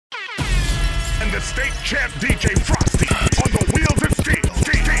the state champ DJ Frosty on the wheels of steel.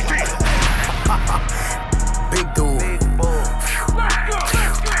 Big dude. Big bull.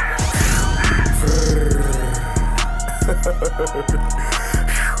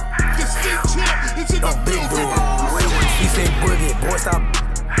 The state champ is in the big dude. He said, "Boogie, boy, stop.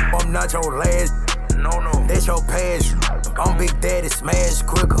 I'm not your last. No, that's your past. I'm Big Daddy, smash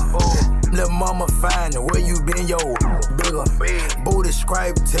quicker. Lil' mama fine, where you been, yo? Bigger. Booty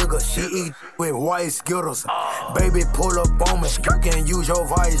scrape tigger, she eat with white Skittles. Baby, pull up on me, you can use your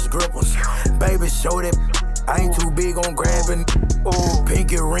vice grippers. Baby, show that I ain't too big on grabbing.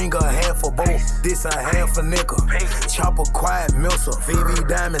 Pinky ring a half a bolt, this a half a nickel. Chopper quiet missile, VV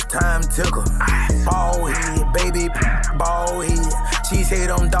diamonds time ticker. Ball head, baby, ball head. She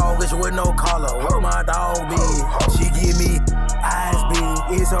said I'm doggish with no collar, where my dog be? She give me eyes big,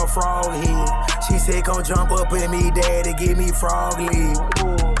 it's a frog head. She said come jump up in me, daddy, give me frog leg.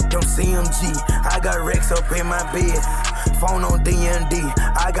 Them CMG, I got Rex up in my bed. Phone on D&D,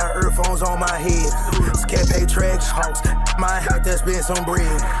 I got earphones on my head. Scape tracks, house, my hat that's been some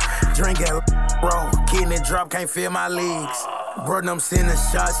bread. Drinking raw, kidney drop, can't feel my legs. Bro, them sending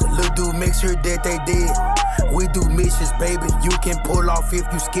shots, little dude make sure that they dead. We do missions, baby, you can pull off if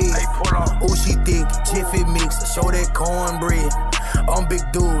you scared. Ooh, she thick, jiffy mix, show that cornbread. I'm big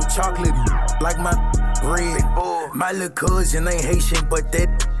dude, chocolate like my bread. My little cousin ain't Haitian, but that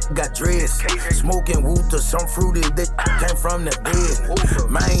got dreads. Smoking Wooter, some fruity that came from the dead.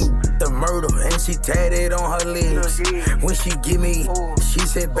 Mine, the murder, and she tatted on her legs. When she give me, she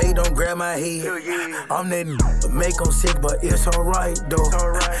said, babe, don't grab my head. I'm that make them sick, but it's alright though.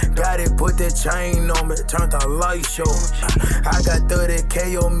 Got it, put that chain on me, turn the light show. I got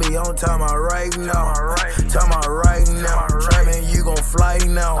 30K on me, I'm talking about right now. Talking about right now. Trapping, you gon' fly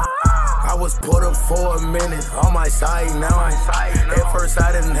now. I was put up for a minute on my side now. At first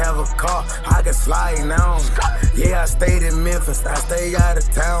I didn't have a car, I could slide now. Yeah, I stayed in Memphis, I stay out of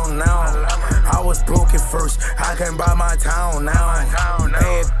town now. I was broke at first, I can't buy my town now.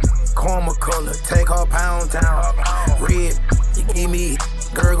 Bad karma color, take her pound town. Red, you give me,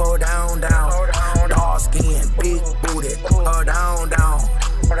 girl go down. Dark skin, big booty, her down.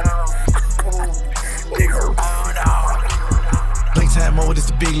 Playtime mode is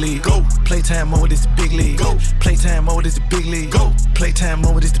the big league. Go. Playtime mode is the big league. Go. Playtime mode is the big league. Go. Playtime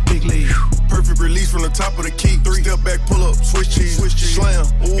mode is the big league. Perfect release from the top of the key. 3 step back, pull up, switch cheese. Slam.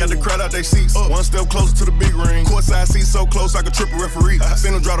 Ooh. Got the crowd out they seats. Up. 1 step closer to the big ring. Courtside seats so close I could trip a referee.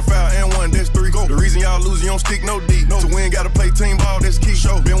 Seen them draw the foul and 1, that's 3. Go. The reason y'all losing, you don't stick no D. To win, gotta play team ball, that's key.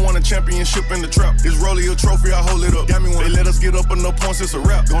 Show. Been won a championship in the trap. This Rollie a trophy, I hold it up. Got me one. They let us get up enough points, it's a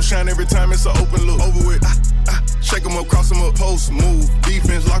wrap. Gon' shine every time, it's an open look. Over with. Shake 'em up, cross 'em up, post, move,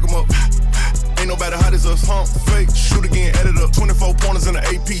 defense, lock 'em up. Ain't nobody hot as us, hump, fake, shoot again, edit up. 24 pointers in the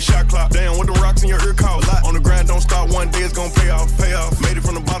AP shot clock. Damn, with the rocks in your ear call. On the grind, don't stop, one day it's gon' pay off. Made it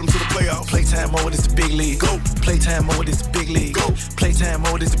from the bottom to the playoffs. Playtime mode is the big league. Go. Playtime mode is the big league. Go. Playtime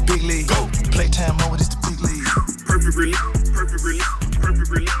mode is the big league. Go. Playtime mode is the big league. Perfect release.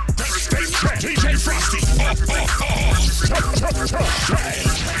 DJ Frosty.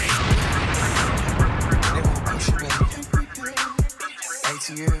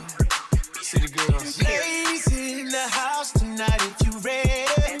 ATL, City Girls. Ladies in the house tonight if you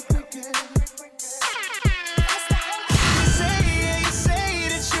ready. You say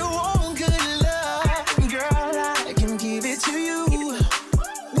that you want good love. Girl, I can give it to you.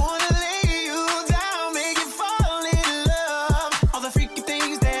 Wanna lay you down, make you fall in love. All the freaky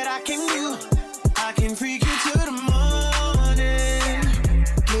things that I can do. I can freak you to the morning.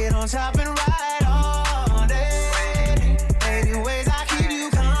 Get on top and ride all day. 80 ways I keep you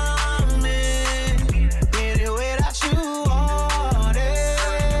coming. Any way that you want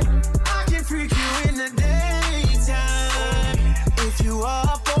it. I can freak you in the daytime. If you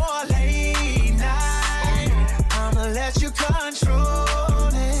up for a late night, I'ma let you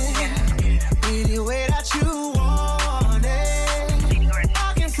control it. Any way that you want it.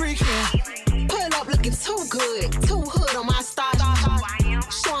 I can freak you. Pull up looking too good, too hood on my style.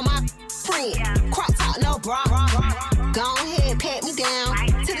 Showing my friend, crop top, no bra. Go ahead, pat me down.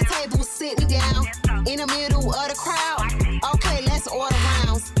 To the table, sit me down. In the middle of the crowd. Okay, let's order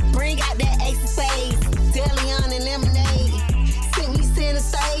rounds. Bring out that ace of spades, Deleon and lemonade. Sit me center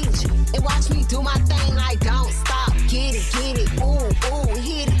stage and watch me do my thing like don't stop. Get it. Ooh,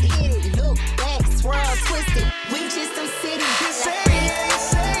 hit it. Look back, swirl, twist it. We just some city. Say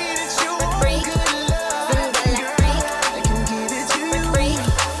that you want good love. Girl, I can give it to you.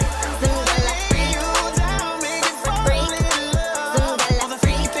 Lay you down, make you fall in love. All the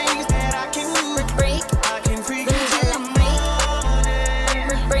freaky things that I can do. I can freak you to the morning.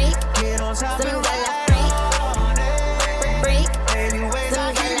 Get on top and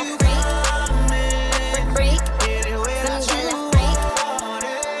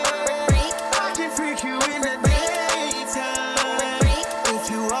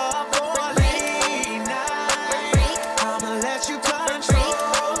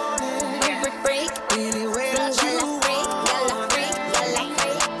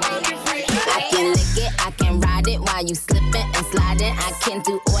can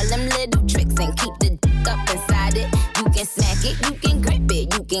do all them little tricks and keep the dick up inside it. You can smack it, you can grip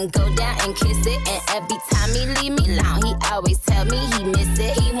it, you can go down and kiss it. And every time he leave me alone, he always tell me he miss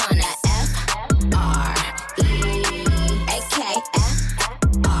it. He wanna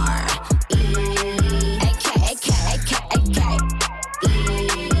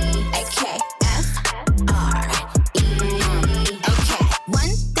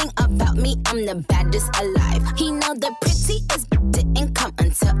I'm the baddest alive. He know the prettiest didn't come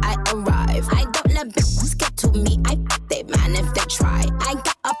until I arrive. I don't let bitches get to me. I f*** they man if they try. I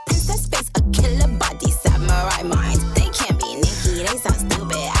got a princess face, a killer body, samurai mind. They can't be Nikki, they sound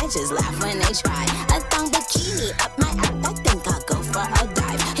stupid. I just laugh when they try. A thong bikini up my app, I think I'll go for a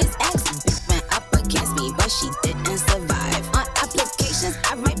dive. His ex went up against me, but she didn't survive. On applications,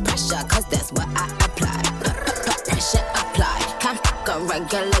 I write pressure, cause that's what I apply. Pressure apply, can't fuck a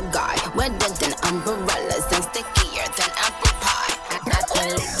regular guy. Wetter than umbrellas and stickier than apple pie. I can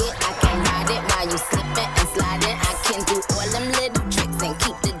lick it, I can ride it while you slipping and sliding. I can do all them little tricks and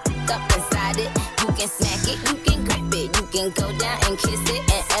keep the dick up inside it. You can smack it, you can grip it, you can go down and kiss it.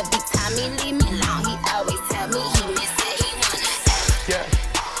 And every time he leave me alone, he always tell me he miss it. He wanna yeah.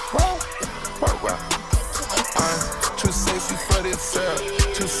 Well. I'm too sexy for this girl,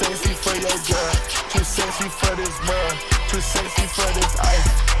 too sexy for your girl, too sexy for this world, too sexy for this ice.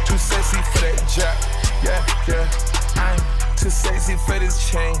 Too sexy for that jack, yeah. I'm too sexy for this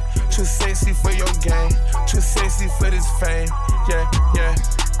chain, too sexy for your game, too sexy for this fame, yeah.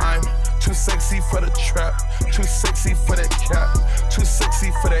 I'm too sexy for the trap, too sexy for that cap, too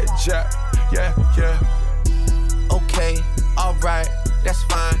sexy for that jack, yeah. Okay, alright, that's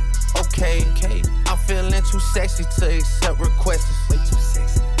fine, okay. I'm feeling too sexy to accept requests, way too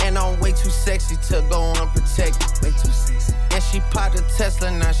sexy. And I'm way too sexy to go unprotected, way too sexy. And she popped a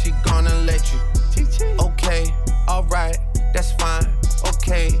Tesla, now she gonna let you. Okay, alright, that's fine,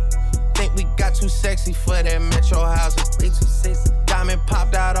 okay. Think we got too sexy for that metro housing. Way too sexy. Diamond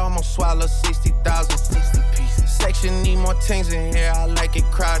popped out, almost swallowed 60,000. 60 pieces. Section need more things in here, I like it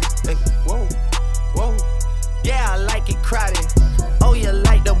crowded. Hey, whoa. Yeah, I like it crowded. Oh, you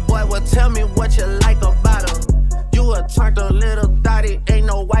like the boy, well tell me what you like about him. You a turned a little thotty, ain't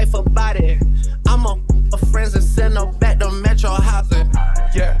no wife about it. I'm a friends and send her back to metro housing.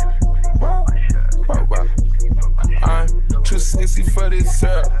 Yeah. I'm too sexy for this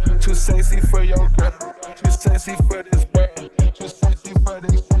girl, too sexy for your girl, too sexy for this world, too sexy for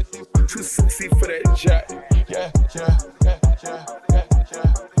this, too sexy for that jack. Yeah.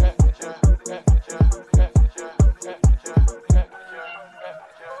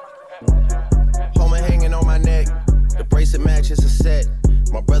 Home hanging on my neck, the bracelet match is a set.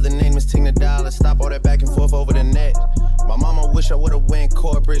 My brother name is Tina Dollar, stop all that back and forth over the net. My mama wish I would've went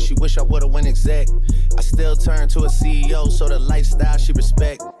corporate, she wish I would've went exec. I still turn to a CEO, so the lifestyle she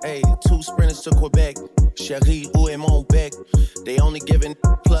respect. Hey, 2 sprinters to Quebec, Cherie, où est mon bec? They only giving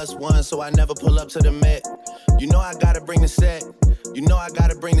 +1, so I never pull up to the Met. You know I gotta bring the set, you know I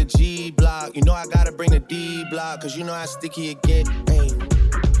gotta bring the G block, you know I gotta bring the D block, cause you know how sticky it get, hey.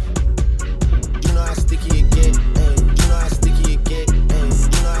 You know how sticky it get, hey. You know how sticky it get, hey.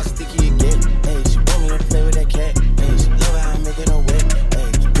 You know how sticky it get, hey. She want me to play with that cat, hey. She love how I make it on wet,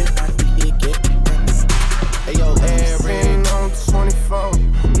 hey. You know how sticky it get, hey. Hey yo, Aaron. On 24,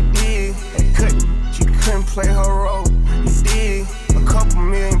 you did. She couldn't play her role. You did. A couple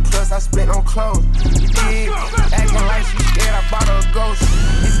million plus I spent on clothes. You did. Acting like she scared, I bought her a ghost.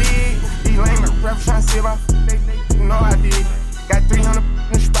 You did. These lame rap trying to see if I you know I did. Got 300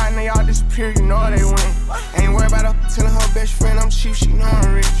 in the spot and they all disappear, you know they win. Ain't worried about her telling her best friend I'm cheap, she know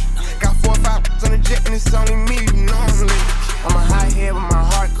I'm rich. Got 4 or 5 on the jet and it's only me, you know I'm lit. I'm a hot head with my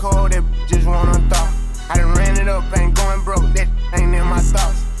heart cold, that just wanna thought. I done ran it up, ain't going broke, that ain't in my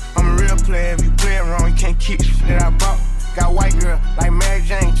thoughts. I'm a real player, if you play it wrong, you can't keep the shit that I bought. Got white girl, like Mary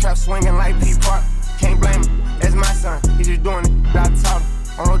Jane, trap swinging like P. Park. Can't blame him, that's my son, he just doing it that I taught him.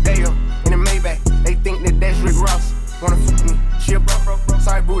 On Rodeo, in the Maybach, they think that that's Rick Ross. Wanna fuck me, she a bro.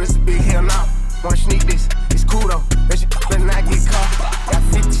 Sorry boo, that's a big hell now. Wanna sneak this, it's cool though, that shit better not get caught. Got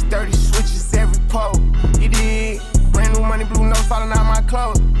 50s, 30 switches every pole. You did, brand new money, blue nose falling out my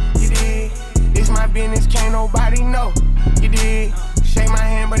clothes. You did, this my business, can't nobody know. You did, shake my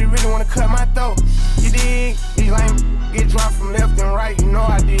hand, but he really wanna cut my throat. You did, these lame get dropped from left and right, you know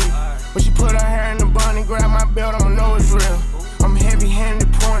I did. When she put her hair in the bun and grab my belt, I'ma know it's real. I'm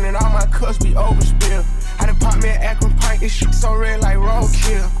heavy-handed pouring and all my cups be overspilled. I done pop me an Akron pint, this shit so red like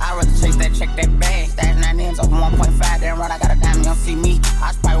roadkill. I'd rather chase that, check that bag. Stash 9 M's over 1.5, damn right, I got a diamond, you don't see me.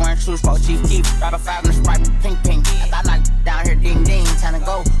 I Sprite wearing shoes for Chief Keef. Drop a 5 in the Sprite, pink. I like down here, ding, time to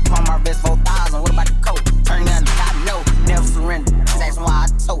go. Palm our best 4,000, what about the coat? Turn down the top, no, never surrender. That's why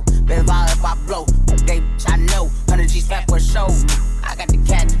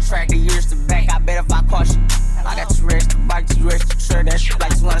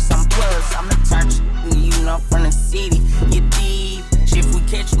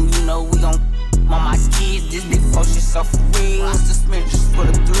This before shit so for real. It's the spin just for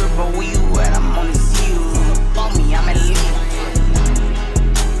the thrill, but where you at? I'm on his heels. On me, I'm at least.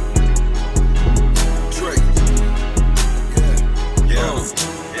 Drake. Yeah.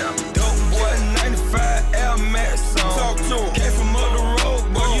 Dope boy, 95 Air Max on. Talk to him. Came from up the road,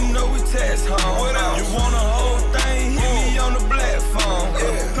 boy, you know we tax home. What else? You want a whole thing? Hit me on the black phone.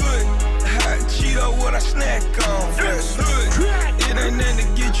 Hood, hot Cheeto, what I snack on. Hood, it ain't nothing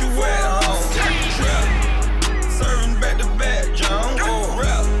to get you wet home. Trap, serving back to back, John.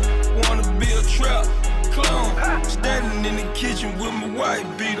 Rap, wanna be a trap clone. Standing in the kitchen with my white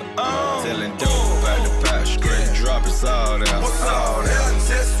beater on. Telling dope about the pot, straight drop, it's all there. What's all there?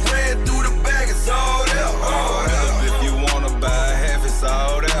 Just ran through the bag, it's all there. All there. If you wanna buy half, it's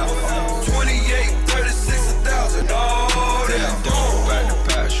all there. 28, 36, 1,000, all there. Telling dope about the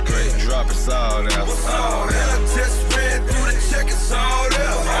pot, straight drop, it's all there. What's all there? Just ran through the check, it's all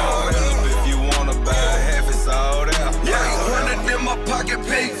there. All there. If you wanna buy half, it's all there. Yeah, 100 in my pocket,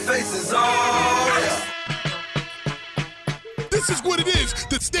 big faces, all there. This is what it is.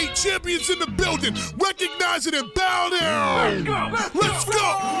 The state champions in the building. Recognize it and bow down. Let's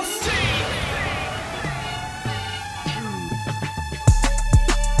go.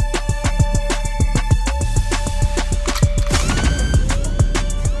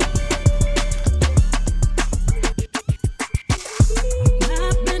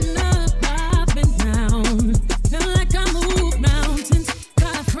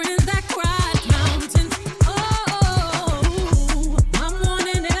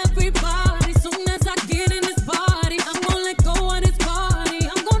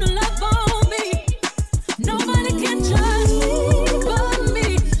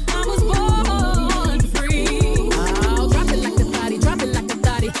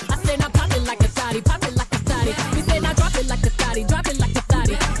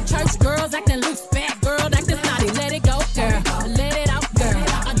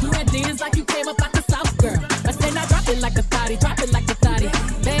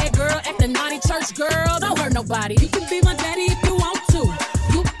 You can be my daddy if you want to.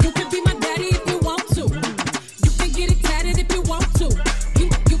 You can be my daddy if you want to. You can get it tatted if you want to.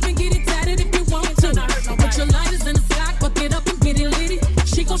 You can get it tatted if you want to. Put your lighters in the sky, buck it up and get it litty.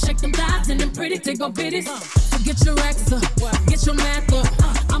 She gon' shake them thighs and them pretty take off bitties. So get your racks up, get your math up.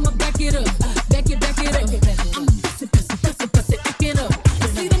 I'ma back it up, back it up. I'm pussy, back it up. You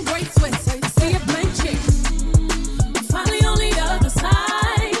see them great sweats, you see a blank check. Finally on the other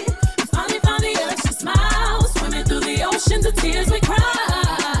side, finally found the urge to smile. Swimming through the oceans of tears we cry.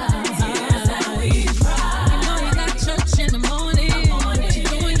 Tears that we cry. You know you got church in the morning. You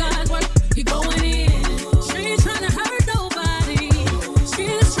doing God's work, you going in. She ain't trying to hurt nobody. She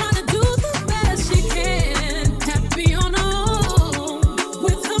just trying to do the best she can. Happy on her own,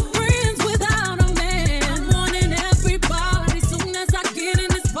 with her friends, without a man. I'm warning everybody, soon as I get in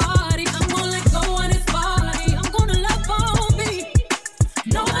this party, I'm gonna let go of this body. I'm gonna love on me.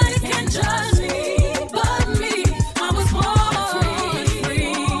 Nobody can judge me but me. I was born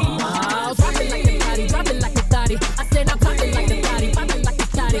free. Oh, drop it like a thotty, drop it like a thotty. I said I pop it like a thotty, pop it like a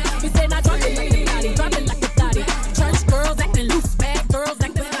thotty. We said I drop it like a thotty, drop it like a thotty. Church girls acting loose, bad girls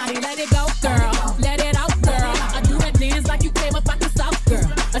acting snotty. Let it go, girl, let it out, girl. I do that dance like you came up out the south, girl.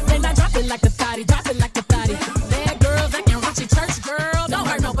 I said I drop it like a thotty, drop it like a thotty. Bad girls acting raunchy, church girl, don't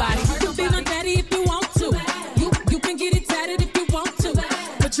hurt nobody. You can be my daddy if you want to. You can get it tatted if you want to.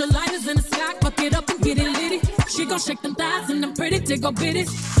 Put your lighters in the sky, buck it up and get it litty. She gon' shake them thighs and them pretty tickle bitties.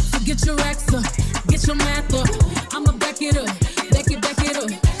 So get your racks up, get your math up. I'ma back it up, back it up.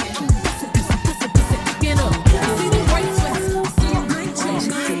 I'm pussy, back it up. You see them great sweats, you see a blank check.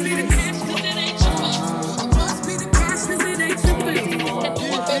 Must be the cash 'cause it ain't your face. Must be the cash 'cause it ain't your face.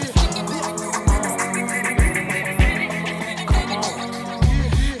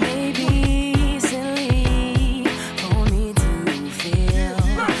 Maybe silly for me to feel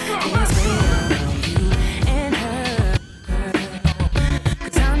this way about you and her.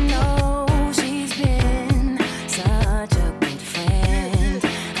 'Cause I know she's been such a good friend.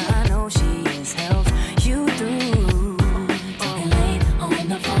 I know she has helped you through.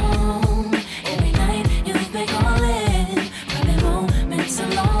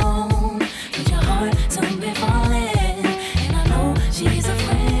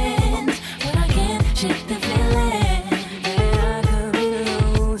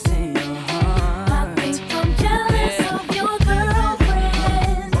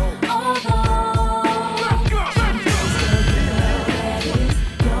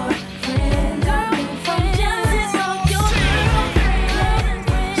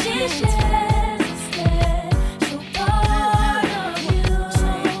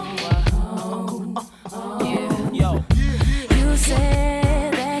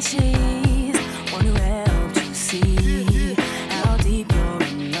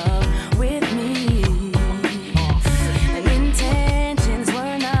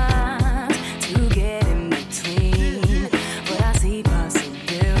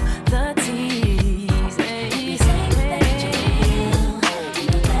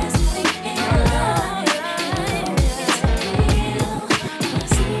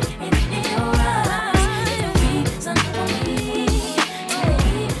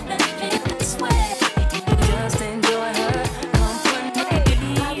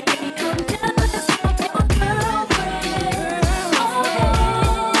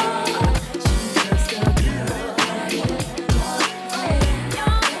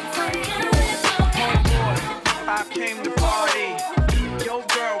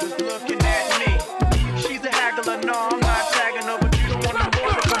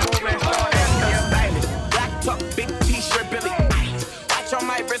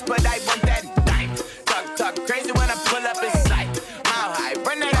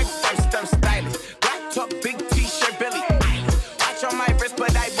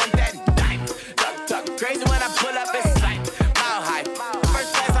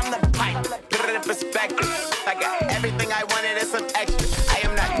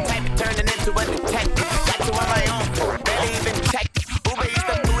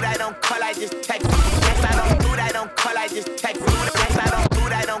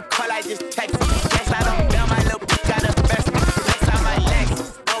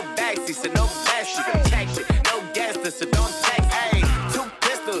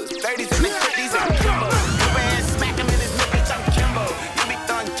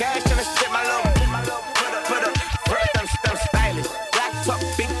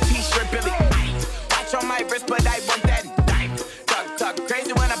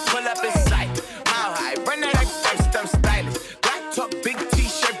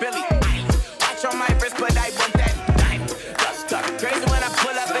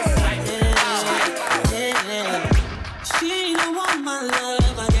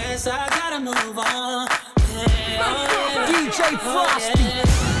 guess I gotta move on. Yeah, DJ Frosty.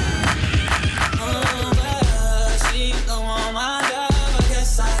 She don't want my love, I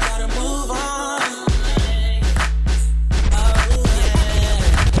guess I gotta move on.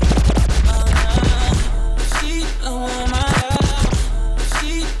 She don't want my love,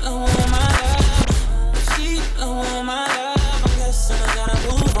 she don't want my love, she don't want my love, I guess I gotta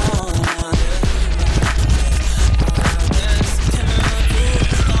move on.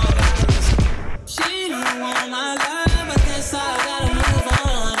 She don't want my love, I guess I gotta move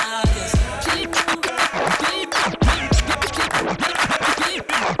on. I guess I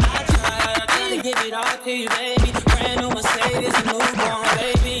try to give it all to you, baby. Brand new Mercedes, a newborn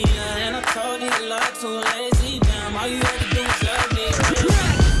baby. And I told you you love too lazy. Damn, all you have to do is love me, baby.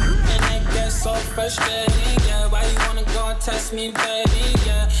 And it gets so frustrating, yeah. Why you wanna go and test me, baby?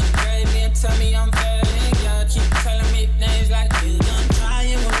 Yeah, grade me and tell me I'm failing, yeah. Keep telling me names like you done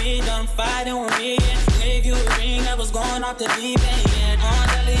trying with me, done fighting with me. Gave you a ring that was going off the deep end. On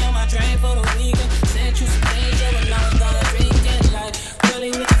daily on my drain for the weekend. Sent you some things that when I was done drinking. Like, really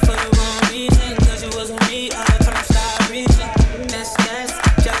with you for the wrong reason. Cause you wasn't me, all the time I started reaching. That's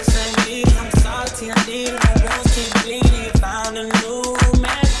jealous and needy. I'm salty, I need it. My wounds keep bleeding. You found a new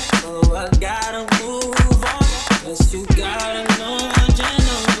man, so I gotta move on. Guess you gotta know I'm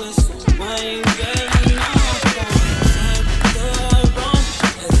gentle with someone you really know.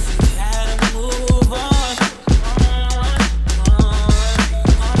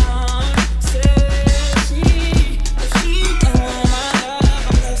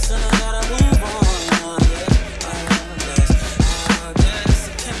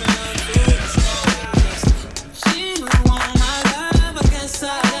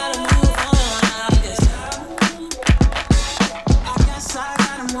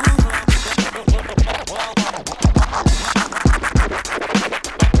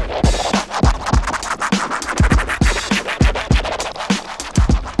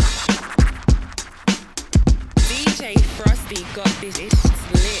 DJ Frosty got this. It's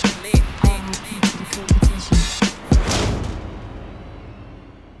lit.